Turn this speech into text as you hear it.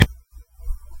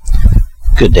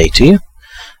Good day to you.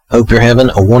 Hope you're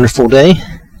having a wonderful day.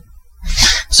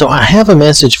 So I have a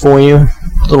message for you,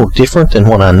 a little different than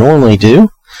what I normally do,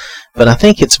 but I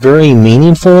think it's very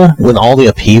meaningful with all the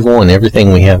upheaval and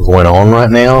everything we have going on right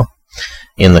now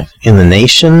in the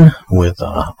nation, with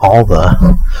all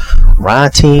the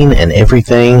rioting and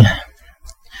everything.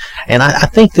 And I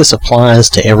think this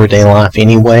applies to everyday life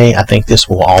anyway. I think this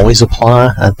will always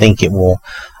apply. I think it will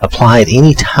apply at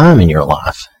any time in your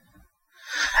life.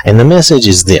 And the message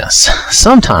is this: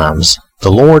 sometimes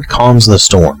the Lord calms the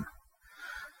storm.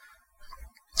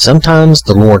 Sometimes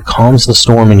the Lord calms the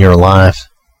storm in your life.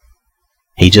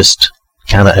 He just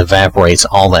kind of evaporates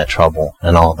all that trouble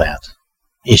and all that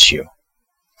issue.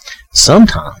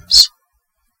 Sometimes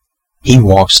He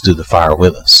walks through the fire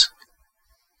with us.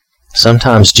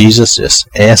 Sometimes Jesus just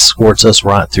escorts us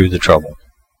right through the trouble.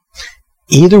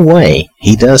 Either way,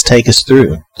 He does take us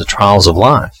through the trials of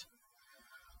life.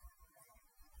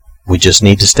 We just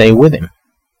need to stay with Him.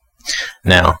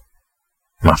 Now,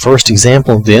 my first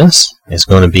example of this is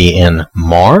going to be in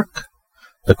Mark,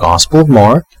 the Gospel of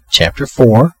Mark, chapter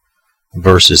 4,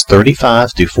 verses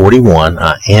 35 through 41.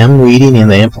 I am reading in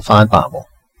the Amplified Bible.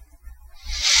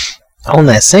 On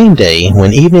that same day,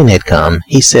 when evening had come,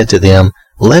 He said to them,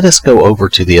 "Let us go over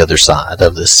to the other side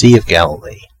of the Sea of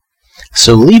Galilee."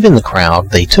 So leaving the crowd,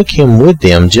 they took Him with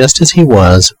them just as He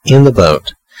was in the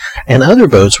boat, and other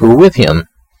boats were with Him.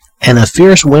 And a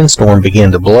fierce windstorm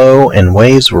began to blow, and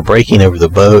waves were breaking over the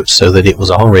boat, so that it was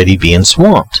already being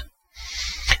swamped.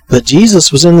 But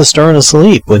Jesus was in the stern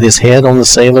asleep, with His head on the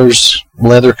sailor's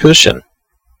leather cushion.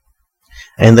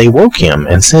 And they woke Him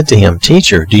and said to Him,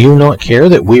 "Teacher, do you not care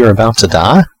that we are about to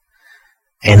die?"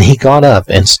 And He got up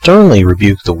and sternly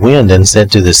rebuked the wind and said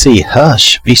to the sea,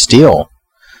 "Hush, be still,"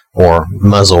 or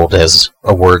muzzled, as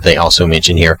a word they also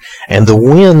mention here. And the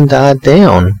wind died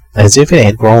down, as if it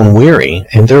had grown weary,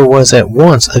 and there was at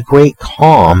once a great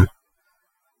calm,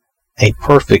 a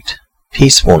perfect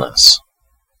peacefulness.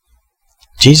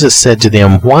 Jesus said to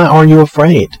them, "Why are you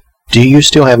afraid? Do you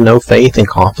still have no faith and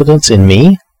confidence in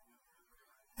me?"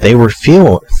 They were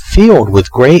filled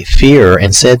with great fear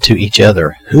and said to each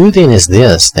other, "Who then is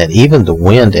this, that even the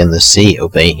wind and the sea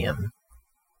obey Him?"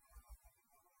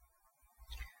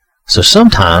 So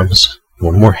sometimes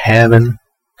when we're having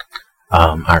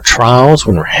our trials,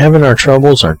 when we're having our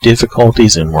troubles, our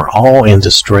difficulties, and we're all in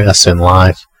distress in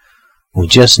life, we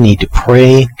just need to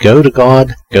pray, go to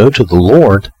God, go to the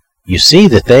Lord. You see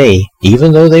that they,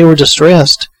 even though they were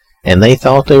distressed and they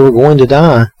thought they were going to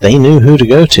die, they knew who to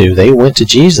go to. They went to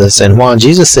Jesus, and while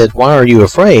Jesus said, "Why are you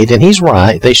afraid?" and He's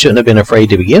right, they shouldn't have been afraid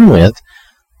to begin with,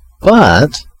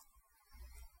 but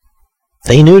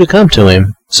they knew to come to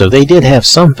Him, so they did have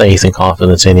some faith and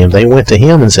confidence in Him. They went to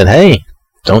Him and said, "Hey,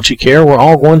 don't you care we're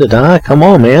all going to die? Come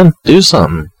on, man, do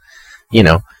something." You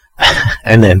know,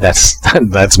 and then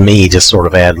that's me just sort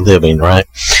of ad-libbing, right?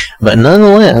 But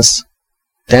nonetheless,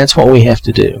 that's what we have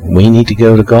to do. We need to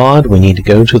go to God. We need to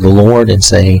go to the Lord and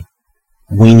say,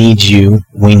 "We need you.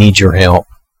 We need your help.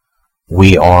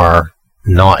 We are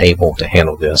not able to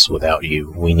handle this without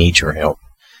you. We need your help.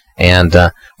 And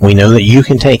we know that you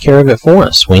can take care of it for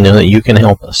us. We know that you can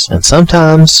help us." And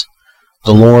sometimes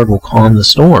the Lord will calm the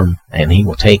storm, and He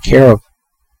will take care of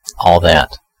all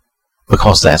that,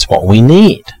 because that's what we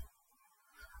need.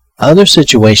 Other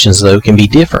situations, though, can be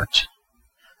different.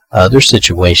 Other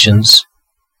situations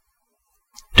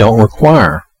don't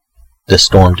require the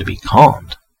storm to be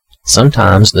calmed.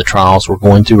 Sometimes the trials we're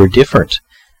going through are different,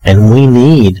 and we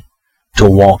need to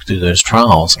walk through those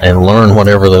trials and learn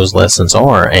whatever those lessons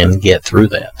are and get through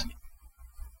that.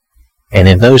 And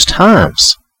in those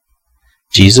times,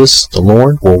 Jesus, the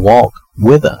Lord, will walk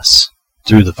with us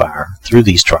through the fire, through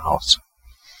these trials.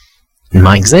 And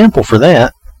my example for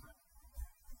that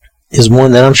is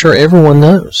one that I'm sure everyone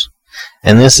knows.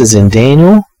 And this is in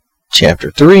Daniel chapter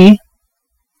 3.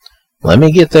 Let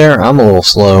me get there. I'm a little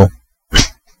slow.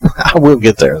 I will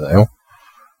get there, though.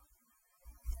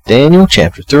 Daniel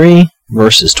chapter 3,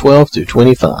 verses 12 through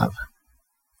 25.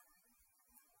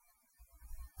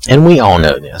 And we all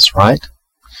know this, right?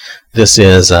 This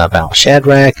is about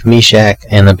Shadrach, Meshach,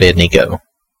 and Abednego.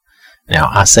 Now,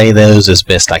 I say those as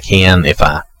best I can. If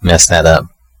I mess that up,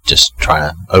 just try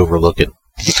to overlook it.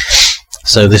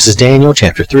 So this is Daniel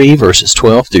chapter 3, verses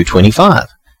 12 through 25.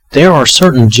 "There are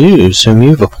certain Jews whom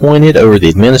you've appointed over the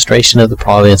administration of the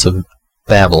province of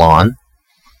Babylon,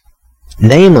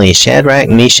 namely Shadrach,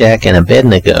 Meshach, and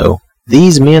Abednego.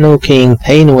 These men, O king,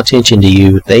 pay no attention to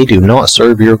you. They do not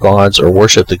serve your gods or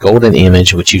worship the golden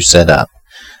image which you set up."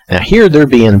 Now here they're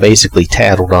being basically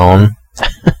tattled on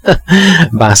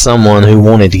by someone who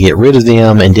wanted to get rid of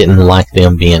them and didn't like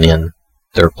them being in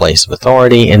their place of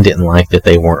authority and didn't like that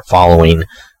they weren't following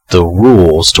the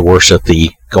rules to worship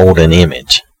the golden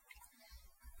image.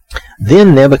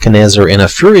 Then Nebuchadnezzar, in a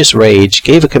furious rage,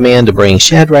 gave a command to bring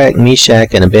Shadrach,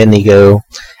 Meshach, and Abednego,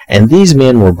 and these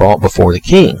men were brought before the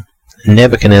king.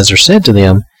 Nebuchadnezzar said to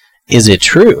them, "Is it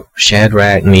true,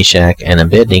 Shadrach, Meshach, and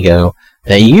Abednego,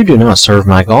 that you do not serve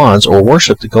my gods or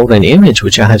worship the golden image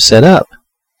which I have set up?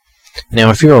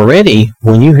 Now if you are ready,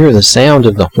 when you hear the sound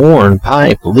of the horn,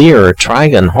 pipe, lyre,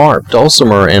 trigon, harp,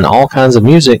 dulcimer, and all kinds of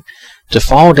music, to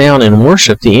fall down and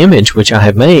worship the image which I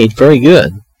have made, very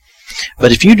good.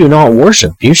 But if you do not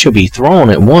worship, you shall be thrown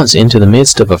at once into the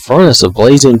midst of a furnace of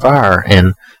blazing fire,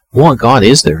 and what God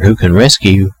is there who can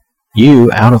rescue you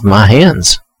out of my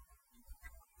hands?"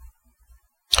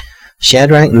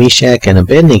 Shadrach, Meshach, and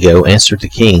Abednego answered the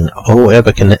king,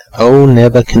 O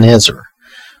Nebuchadnezzar,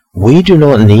 we do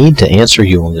not need to answer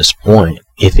you on this point.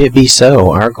 If it be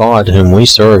so, our God whom we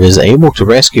serve is able to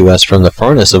rescue us from the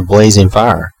furnace of blazing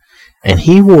fire, and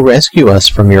he will rescue us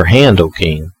from your hand, O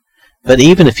king. But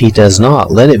even if he does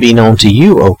not, let it be known to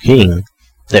you, O king,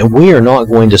 that we are not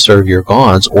going to serve your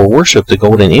gods or worship the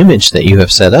golden image that you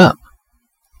have set up.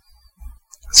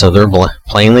 So they're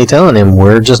plainly telling him,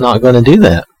 we're just not going to do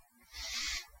that.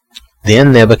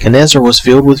 Then Nebuchadnezzar was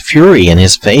filled with fury, and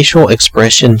his facial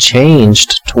expression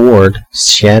changed toward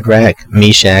Shadrach,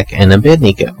 Meshach, and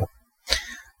Abednego.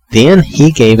 Then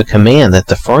he gave a command that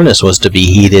the furnace was to be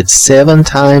heated 7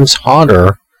 times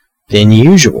hotter than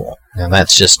usual. Now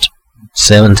that's just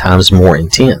 7 times more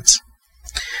intense.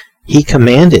 He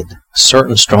commanded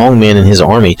certain strong men in his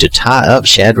army to tie up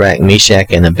Shadrach, Meshach,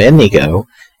 and Abednego,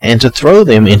 and to throw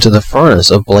them into the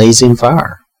furnace of blazing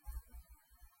fire.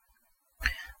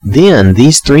 Then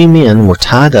these 3 men were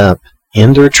tied up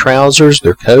in their trousers,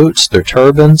 their coats, their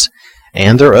turbans,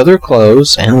 and their other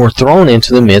clothes, and were thrown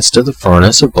into the midst of the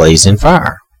furnace of blazing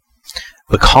fire.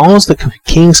 Because the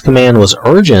king's command was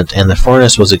urgent and the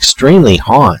furnace was extremely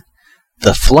hot,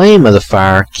 the flame of the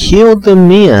fire killed the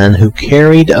men who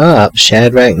carried up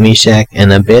Shadrach, Meshach,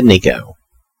 and Abednego.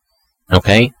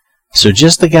 Okay? So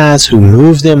just the guys who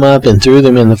moved them up and threw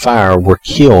them in the fire were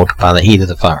killed by the heat of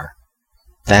the fire.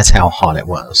 That's how hot it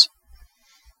was.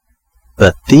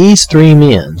 But these 3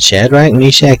 men, Shadrach,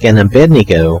 Meshach, and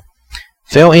Abednego,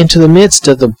 fell into the midst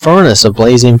of the furnace of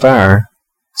blazing fire,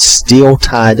 still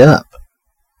tied up.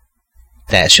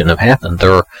 That shouldn't have happened.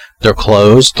 Their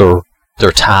clothes,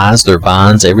 their ties, their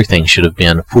bonds, everything should have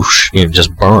been whoosh,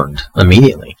 just burned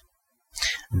immediately.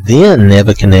 Then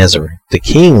Nebuchadnezzar, the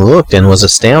king, looked and was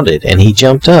astounded, and he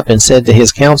jumped up and said to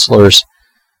his counselors,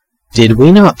 "Did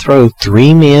we not throw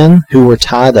 3 men who were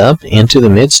tied up into the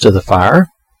midst of the fire?"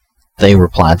 They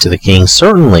replied to the king,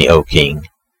 "Certainly, O king."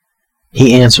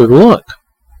 He answered, "Look,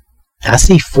 I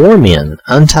see 4 men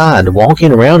untied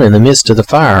walking around in the midst of the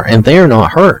fire, and they are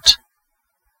not hurt.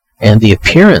 And the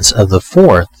appearance of the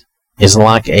 4th is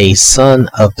like a son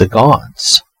of the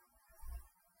gods."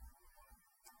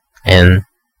 And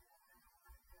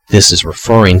this is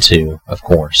referring to, of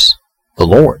course, the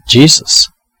Lord Jesus.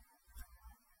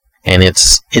 And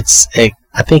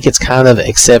I think it's kind of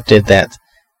accepted that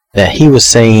he was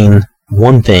saying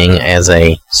one thing as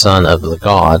a son of the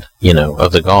God,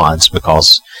 of the gods,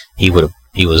 because he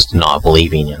was not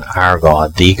believing in our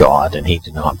God, the God, and he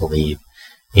did not believe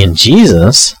in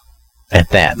Jesus at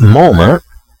that moment.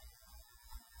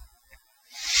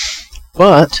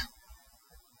 But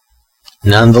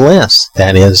nonetheless,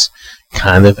 that is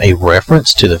kind of a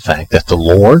reference to the fact that the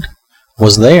Lord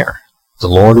was there. The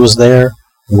Lord was there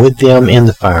with them in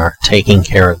the fire, taking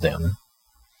care of them.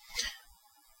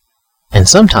 And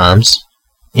sometimes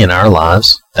in our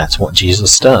lives, that's what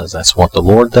Jesus does. That's what the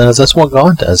Lord does. That's what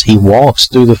God does. He walks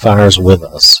through the fires with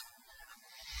us.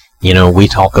 We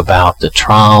talk about the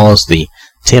trials, the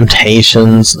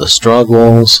temptations, the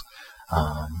struggles,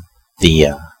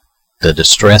 the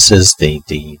distresses,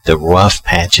 the rough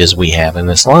patches we have in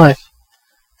this life.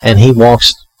 And he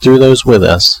walks through those with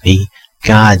us. He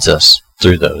guides us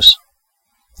through those.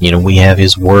 We have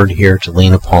his word here to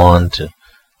lean upon,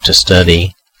 to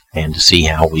study, and to see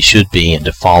how we should be, and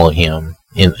to follow him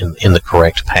in the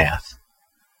correct path.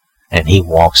 And he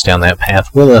walks down that path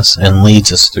with us and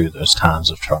leads us through those times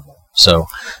of trouble. So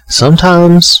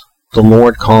sometimes the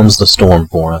Lord calms the storm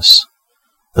for us,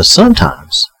 but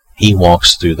sometimes he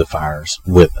walks through the fires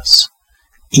with us.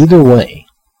 Either way,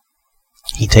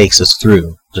 he takes us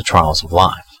through the trials of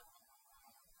life.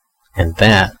 And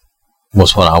that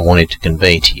was what I wanted to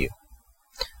convey to you.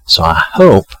 So I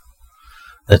hope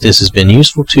that this has been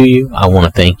useful to you. I want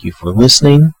to thank you for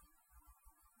listening.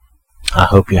 I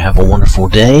hope you have a wonderful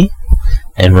day.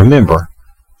 And remember,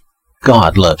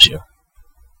 God loves you.